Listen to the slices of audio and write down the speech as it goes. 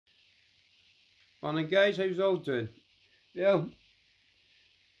Morning guys, how's all doing? Well,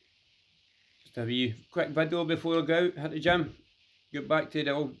 just a wee quick video before I go out, hit the gym, get back to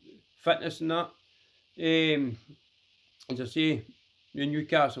the old fitness and that. As I say, the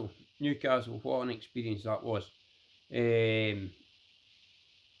Newcastle, what an experience that was.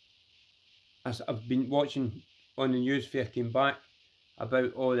 As I've been watching on the news before I came back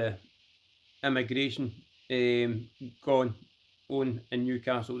about all the immigration gone on in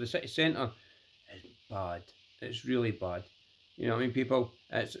Newcastle. The city centre is bad. It's really bad. You know what I mean, people?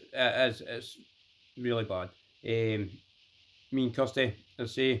 It's really bad. Me and Kirsty, I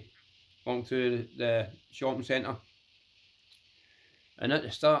say, walking through the shopping centre, and at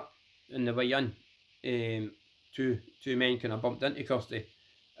the start, in the way in, two men kind of bumped into Kirsty,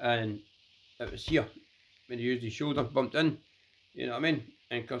 and it was here when he used his shoulder, bumped in. You know what I mean?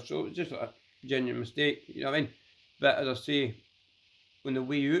 And so it was just a genuine mistake. You know what I mean? But as I say, on the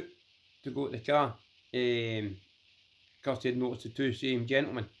way out to go to the car, Kirsty had noticed the two same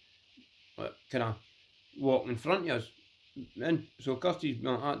gentlemen kind of walking in front of us. And so Kirsty's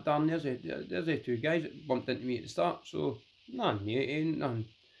like, ah, darn, there's the two guys that bumped into me at the start. So, none, ain't none.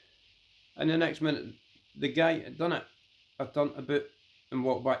 And the next minute, the guy had done it. I turned about and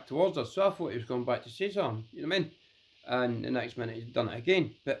walked back towards us. So I thought he was going back to say something, you know what I mean? And the next minute he's done it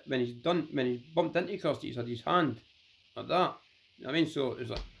again. But when he's bumped into Kirsty, he's had his hand like that. You know what I mean? So it was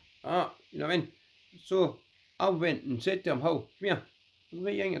like, ah, you know what I mean? So I went and said to him, "How, come here, what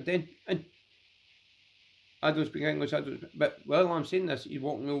are you hanging doing?" And I don't speak English, but while I'm saying this, he's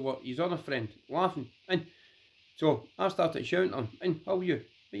walking over his other friend, laughing. And so I started shouting at him, "And how are you?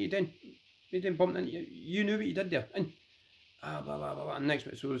 What are you doing? You didn't bump into you? You knew what you did there." And blah blah blah blah. And next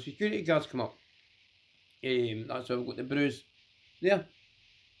bit, so the security guards come up. That's how I've got the bruise there,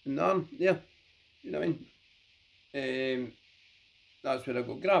 and the arm there. You know what I mean? That's where I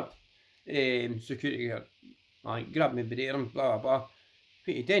got grabbed. Security guard, I grabbed me by the arm, blah blah blah. What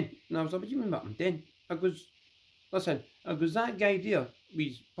are you doing? And I was like, "What do you mean what I'm doing?" I goes, "Listen," I goes, "that guy there, with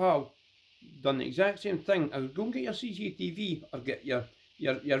his pal, done the exact same thing. I goes, go and get your CCTV or get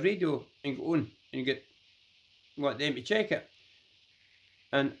your radio and go on and get let them to check it."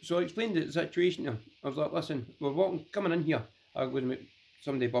 And so I explained the situation to him. I was like, "Listen, we're walking, coming in here." I goes,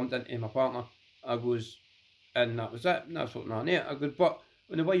 "Somebody bumped into my partner." I goes, "And that was it. And that's what not there." I goes, "But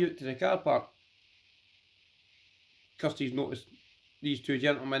on the way out to the car park, Kirsty's noticed these two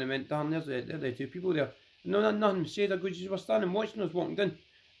gentlemen and went, darn, there's the two people there." And nothing said. I goes, "You were standing watching us walking down."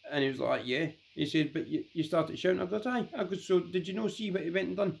 And he was like, "Yeah." He said, "But you started shouting." I goes, "Aye." I goes, "So did you not see what he went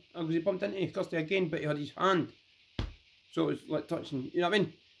and done?" I goes, "He bumped into Kirsty again, but he had his hand. So it was like touching, you know what I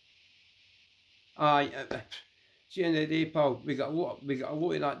mean?" Aye, see, at the end of the day, pal, we got a lot of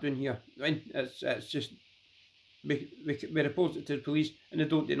that down here. I mean, it's just, we report it to the police and they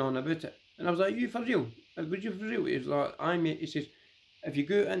don't do nothing about it. And I was like, "You for real?" I goes, "You for real?" He was like, "Aye, mate." He says, "If you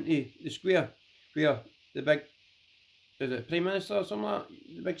go into the square where the big, is it Prime Minister or something like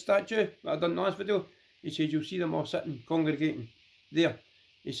that, the big statue that I done in the last video," he says, "you'll see them all sitting, congregating there."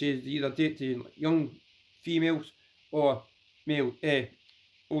 He says, "They either date to young females or male,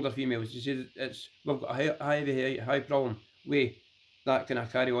 older females." He says, we've got a high problem with that kind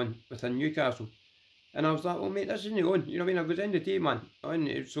of carry on within Newcastle." And I was like, "Well, mate, this isn't on." You know what I mean? I goes, "End of the day, man."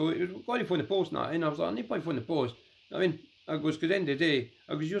 And so it was going to phone the post and that. And I was like, "I need to phone the post." You know what I mean? I goes, "Because end of the day,"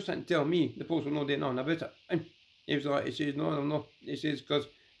 I goes, "you're sitting telling me the post will not do nothing about it." And he was like, he says, "No." He says, "Because,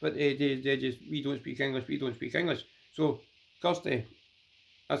 but they just, we don't speak English. So, Kirsty,"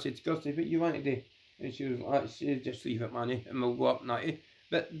 I said to Kirsty, "What you want to do?" And she was like, "Just leave it, man, and we'll go up and that."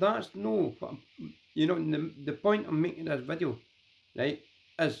 But that's no, you know, the point of making this video, right,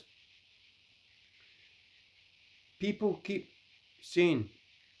 is people keep saying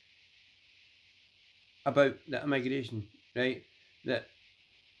about the immigration, right, that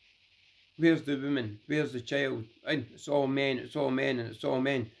where's the woman, where's the child, and it's all men, and it's all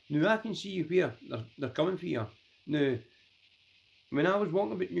men. Now I can see where they're coming for you. Now, when I was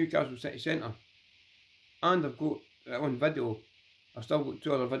walking about Newcastle city centre, and I've got it on video, I've still got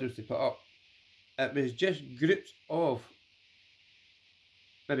 2 other videos to put up, it was just groups of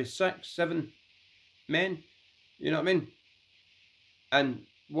maybe 6, 7 men, you know what I mean, and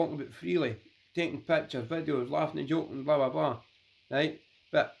walking about freely, taking pictures, videos, laughing and joking, blah blah blah, right?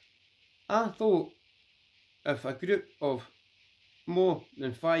 But I thought if a group of more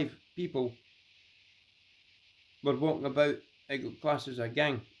than 5 people were walking about, it got classed as a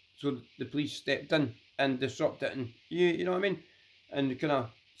gang, so the police stepped in and disrupted it, and you know what I mean, and kind of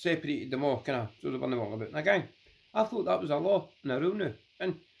separated them all, kind of, so they weren't walking about in a gang. I thought that was a law and a rule now.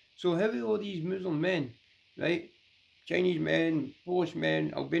 And so how are all these Muslim men, right, Chinese men, Polish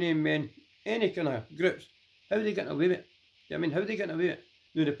men, Albanian men, any kind of groups, how are they getting away with it? I mean, how are they getting away with it?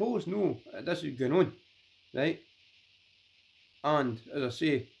 Now, the police know that this is going on, right? And, as I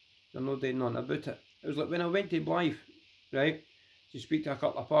say, they're not doing nothing about it. It was like when I went to Blythe, right, to speak to a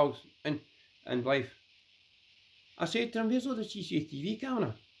couple of pals in Blythe. I said to them, where's all the CCTV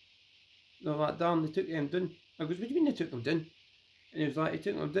camera? They're like, damn, they took them down. I goes, what do you mean they took them down? And he was like, he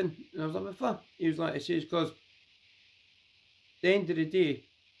took them down. And I was like, what for? He was like, he says, because the end of the day,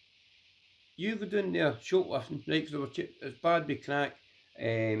 you go down there shoplifting, right, because they were cheap. It's bad with crack,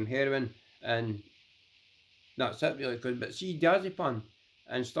 heroin, and that's it really. But see, diazepam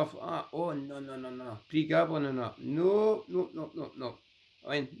and stuff like that, oh, no. Pre-gambling and that, no.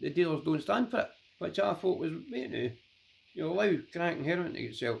 I mean, the dealers don't stand for it, which I thought was, wait now, you allow crack and heroin to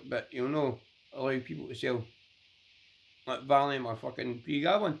get sold, but you'll not allow people to sell like Valium or fucking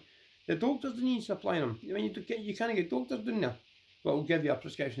pre-gambling. The doctors don't need supplying them. I mean, you can't get doctors down there, but will give you a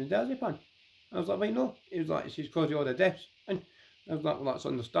prescription of diazepam. I was like, why no? He was like, it's because of all the deaths. And I was like, well, that's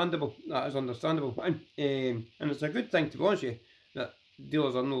understandable. That is understandable. And it's a good thing, to be honest with you, that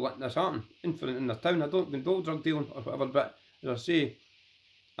dealers are not letting this happen in their town. I don't condone drug dealing or whatever, but as I say,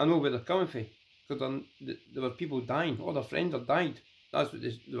 I know where they're coming from. Because there were people dying. All their friends had died. That's what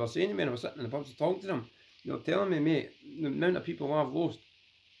they were saying to me when I was sitting in the pubs talking to them. They were telling me, mate, the amount of people I've lost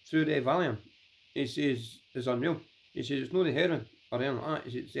through the Valium, he says, is unreal. He says, it's not the heroin or anything like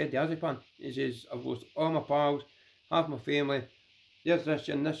that. He says, it's the diazepam. He says, I've lost all my pals, half my family, there's this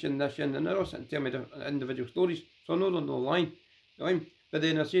and they're all sitting telling me different individual stories. So I know they're no lying. You know what I mean? But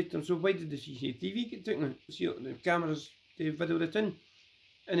then I said to him, so why did the CCTV get taken? See the cameras to video it in?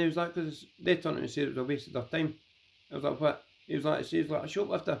 And he was like, because they turned and said it was a waste of their time. I was like, what? He was like, it says like a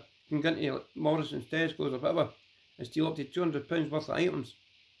shoplifter can go into like Morrison's, Tesco's or whatever and steal up to £200 worth of items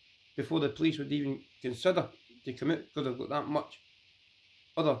before the police would even consider to come out, because they've got that much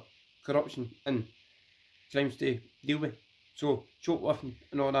other corruption and crimes to deal with. So shoplifting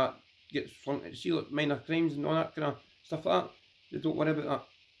and all that gets flunked to see, like minor crimes and all that kind of stuff like that. They don't worry about that.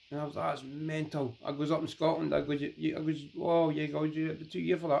 And I was like, that's mental. I goes up in Scotland, I goes, oh yeah, guys, you had 2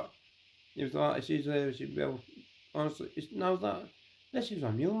 years for that. He was like, he says, well, honestly, and I was like, this is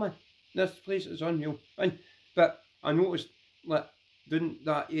unreal, man. This place is unreal. But I noticed, like, down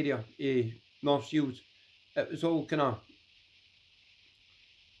that area, North Shields, it was all kind of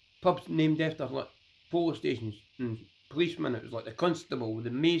pubs named after, like, police stations and policemen. It was like the Constable, the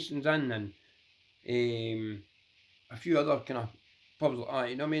Masons in, and a few other kind of pubs like that,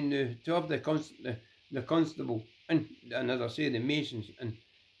 you know what I mean? To have the Constable and as I say, the Masons, and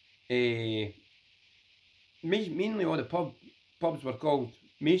mainly all the pubs were called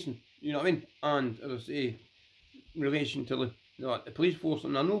Mason, you know what I mean? And as I say, in relation to the police force,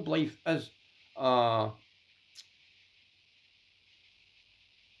 and I know Blythe is an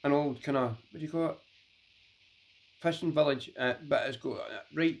old kind of, what do you call it, fishing village, but it's got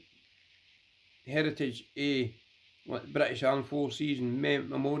right heritage, like British Armed Forces and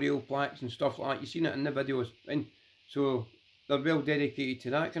memorial plaques and stuff like that. You've seen it in the videos, and so they're well dedicated to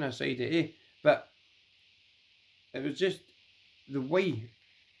that kind of side of it. But it was just the way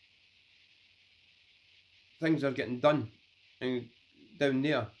things are getting done and down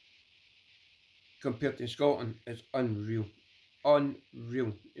there compared to Scotland is unreal. And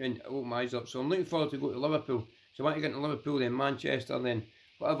I opened my eyes up. So I'm looking forward to go to Liverpool. So I want to get to Liverpool, then Manchester, then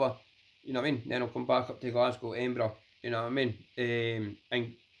whatever, you know what I mean? Then I'll come back up to Glasgow, Edinburgh, you know what I mean?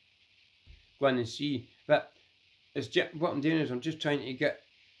 And go in and see. But it's just, what I'm doing is I'm just trying to get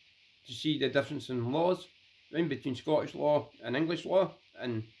to see the difference in laws in between Scottish law and English law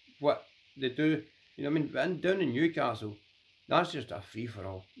and what they do, you know what I mean? But down in Newcastle, that's just a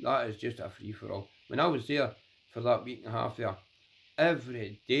free-for-all. That is just a free-for-all. When I was there for that week and a half there,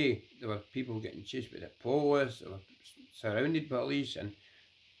 every day there were people getting chased by the police, they were surrounded by police, and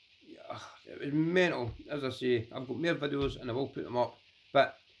it was mental. As I say, I've got more videos and I will put them up,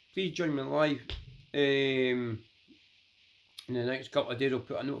 but please join me live. In the next couple of days I'll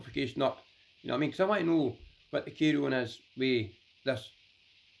put a notification up, you know what I mean, because I want to know what the carry on is with this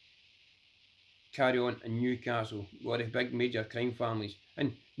carry on in Newcastle, one of the big major crime families.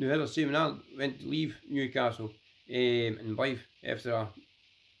 And now, as I say, when I went to leave Newcastle in Blythe after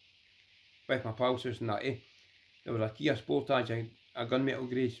with my pals house and that, there was a Kia Sportage, a gunmetal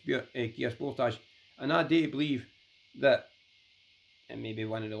grey Kia Sportage, and I do believe that, and maybe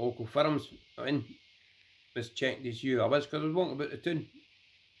one of the local firms was checking to see who I was, because I was walking about the town,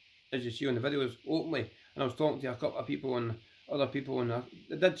 as you see on the videos, openly, and I was talking to a couple of people and other people, and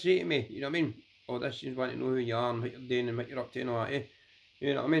they did say to me, you know what I mean, oh, this seems wanting to know who you are and what you're doing and what you're up to and all that,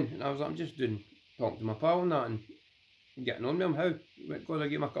 you know what I mean? And I was like, I'm just talking to my pal and that, and getting on with him. How? Because I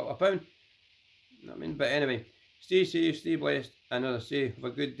gave him a couple of pounds. You know what I mean? But anyway, stay safe, stay blessed, and as I say, have a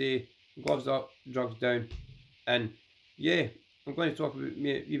good day. Gloves up, drugs down, and yeah, I'm going to talk about a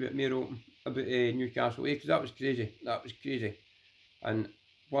wee bit more open about Newcastle, because that was crazy. That was crazy, and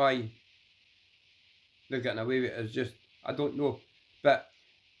why they're getting away with it is just, I don't know. But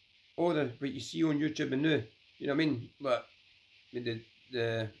all the what you see on YouTube and now, you know what I mean? But with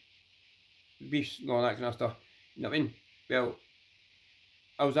the beefs and all that kind of stuff, you know what I mean? Well,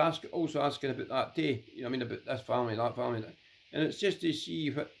 I was also asking about that day, you know what I mean, about this family, that family, and it's just to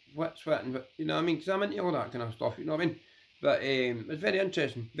see what's what and what, you know what I mean, because I'm into all that kind of stuff, you know what I mean. But it's very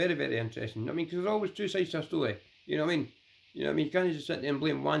interesting, very, very interesting. You know what I mean, because there's always two sides to a story, you know what I mean. You know what I mean, you can't just sit there and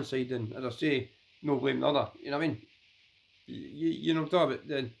blame one side and, as I say, no blame the other, you know what I mean. You know what I'm talking about,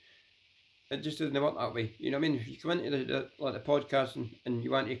 then it just doesn't work that way, you know what I mean. If you come into the podcast and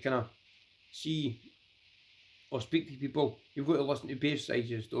you want to kind of see or speak to people, you've got to listen to both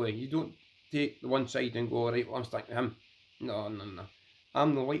sides of the story. You don't take the one side and go, right, well, I'm sticking to him. No, no, no.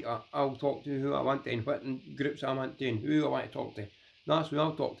 I'm the lighter. I'll talk to who I want to and what groups I want to and who I want to talk to. That's who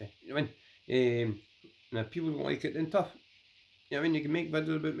I'll talk to. You know what I mean? And if people don't like it, then tough. You know what I mean? They can make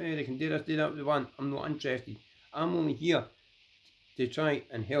videos about me, they can do this, do that, what they want. I'm not interested. I'm only here to try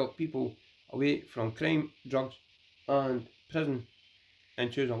and help people away from crime, drugs, and prison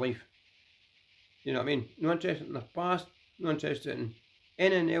and choose a life. You know what I mean? No interested in their past, no interested in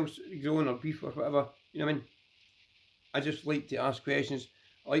anything else, growing or beef or whatever. You know what I mean? I just like to ask questions.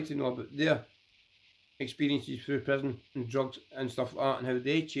 I like to know about their experiences through prison and drugs and stuff like that, and how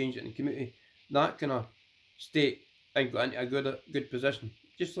they change it in the community. That kind of state and got into a good position,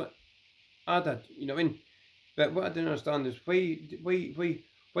 just like I did. You know what I mean? But what I don't understand is why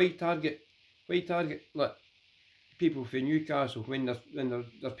target like people from Newcastle when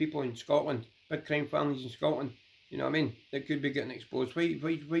there's people in Scotland, big crime families in Scotland. You know what I mean? That could be getting exposed. Why?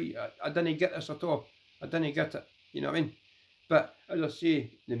 I didn't get this at all. I didn't get it. You know what I mean? But as I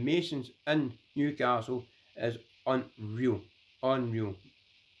say, the Masons in Newcastle is unreal. Unreal.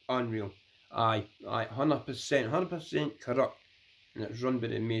 Aye, 100% corrupt. And it's run by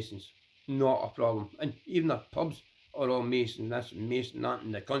the Masons. Not a problem. And even the pubs are all Masons, this and Mason, that,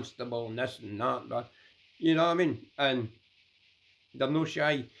 and the constable, and this and that. You know what I mean? And they're no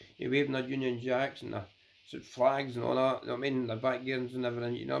shy of waving their Union Jacks and their flags and all that, you know what I mean? Their back gears and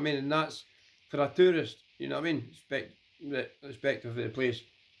everything, you know what I mean? And that's, for a tourist, you know what I mean? Respect of the place.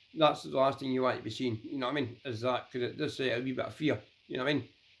 That's the last thing you want to be seen, you know what I mean? Is that, because it does say a wee bit of fear, you know what I mean?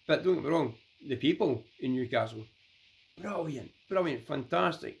 But don't get me wrong, the people in Newcastle, brilliant,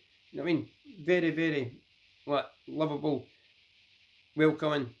 fantastic, you know what I mean? Very, very lovable,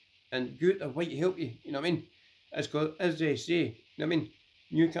 welcoming, and good. They're white to help you, you know what I mean? It's because, as they say, you know what I mean?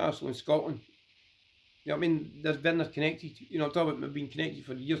 Newcastle and Scotland, you know what I mean? They're very connected, you know, I'm talking about being connected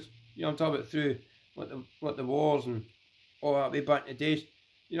for years, you know, I'm talking about through what the wars and all that way back in the days,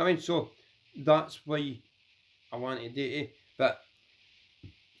 you know what I mean? So that's why I wanted to do it. But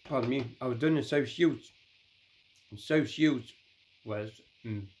pardon me, I was down in South Shields, and South Shields was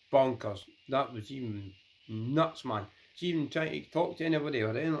bonkers. That was even nuts, man. It's even trying to talk to anybody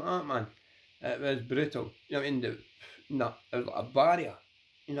or anything like that, man. It was brutal, you know what I mean? It was like a barrier,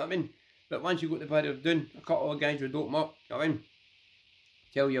 you know what I mean? But once you got the barrier down, a couple of guys would open up, you know what I mean?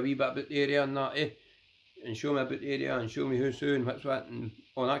 Tell you a wee bit about the area and that, and show me about the area and show me who's who and what's what and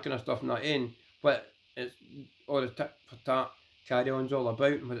all that kind of stuff and that, but it's all the tit for tat carry-on's all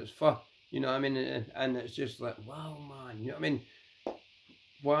about and what it's for, you know what I mean? And it's just like, wow, man, you know what I mean?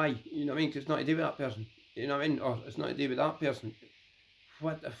 Why? You know what I mean? Because it's not to do with that person, you know what I mean? Or it's not to do with that person.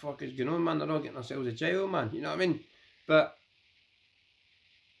 What the fuck is going on, man? They're all getting themselves a jail, man, you know what I mean? But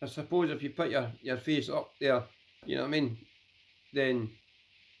I suppose if you put your face up there, you know what I mean, then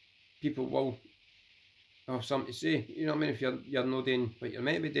people will have something to say, you know what I mean, if you're not doing what you're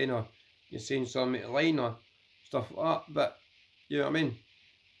meant to be doing, or you're saying something out of line or stuff like that. But you know what I mean,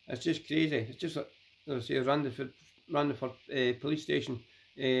 it's just crazy. It's just like, as I say, Randolph police station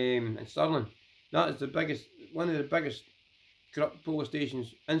in Stirling. That is one of the biggest corrupt police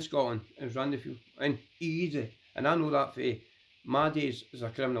stations in Scotland, is Randolph, and easy. And I know that for my days as a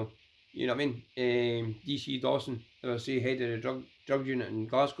criminal, you know what I mean. DC Dawson, as I say, head of the drug unit in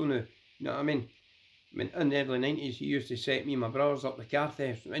Glasgow now, you know what I mean. In the early 90s, he used to set me and my brothers up the car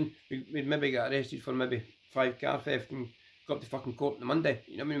theft. I mean, we'd maybe get arrested for maybe 5 car theft and go up to fucking court on the Monday,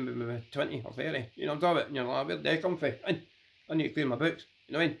 you know what I mean, maybe 20 or 30, you know what I'm talking about, and you're like, where'd they come from? And I need to clear my books,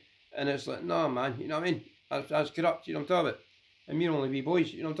 you know what I mean. And it's like, no man, you know what I mean, that's corrupt, you know what I'm talking about. And we're only wee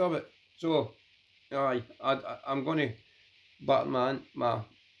boys, you know what I'm talking about. So, I'm going to batter my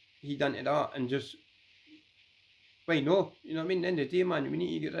heed into that and just, why no, you know what I mean, at the end of the day, man, we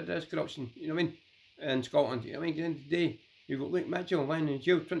need to get rid of this corruption, you know what I mean. in Scotland. You know what I mean? At the end of the day, you've got Luke Mitchell lying in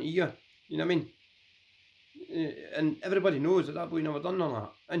jail 20 years. You know what I mean? And everybody knows that boy never done all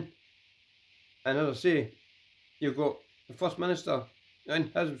that. And as I say, you've got the First Minister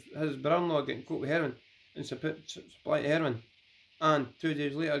and his brother-in-law getting caught with heroin and supply heroin, and 2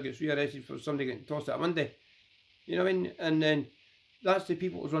 days later gets re-arrested for somebody getting tossed out a window. You know what I mean? And then that's the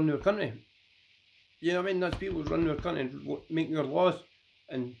people who run our country. You know what I mean? That's people who run our country and making our laws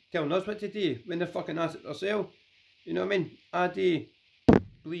and telling us what to do when they're fucking asked it themselves. You know what I mean? I do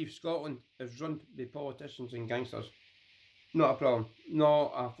believe Scotland is run by politicians and gangsters. Not a problem.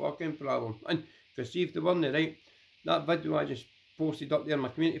 Not a fucking problem. And because see if they weren't right, that video I just posted up there in my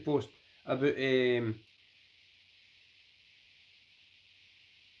community post about the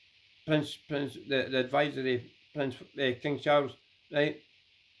advisory Prince King Charles, right?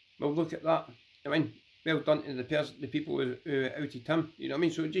 Well, look at that. I mean, well done to the people who outed him. You know what I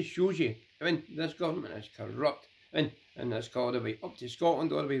mean? So it just shows you. I mean, this government is corrupt. And it's all the way up to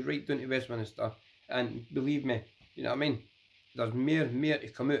Scotland, all the way right down to Westminster. And believe me, you know what I mean? There's more to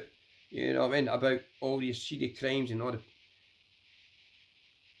come out. You know what I mean? About all these seedy crimes and all the,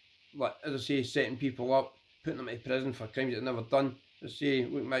 like, as I say, setting people up, putting them in prison for crimes they've never done. As I say,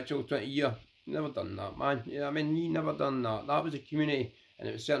 Luke Mitchell, 20 years, never done that, man. You know what I mean? He never done that. That was the community, and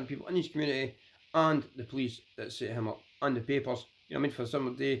it was certain people in his community and the police that set him up, and the papers. You know what I mean? For some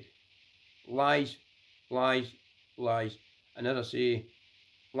of the lies, and as I say,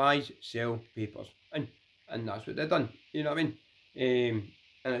 lies sell papers, and that's what they've done. You know what I mean?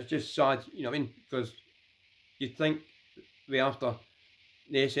 And it's just sad, you know what I mean? Because you'd think we after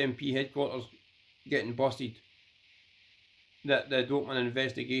the SNP headquarters getting busted, that they'd open an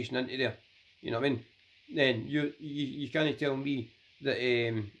investigation into there. You know what I mean? Then you can't tell me that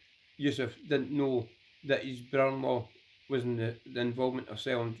Yusuf didn't know that his brother-in-law was in the involvement of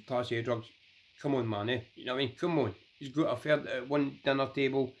selling Class A drugs. Come on, man, eh? You know what I mean? Come on. He's got to have heard at one dinner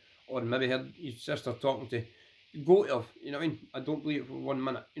table, or maybe heard his sister talking to. Go to have, you know what I mean? I don't believe it for 1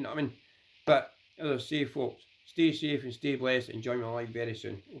 minute, you know what I mean? But as I say, folks, stay safe and stay blessed. Enjoy my life very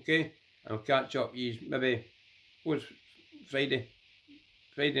soon, okay? I'll catch up with you maybe what's Friday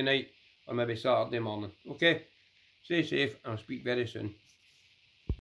night, or maybe Saturday morning, okay? Stay safe and I'll speak very soon.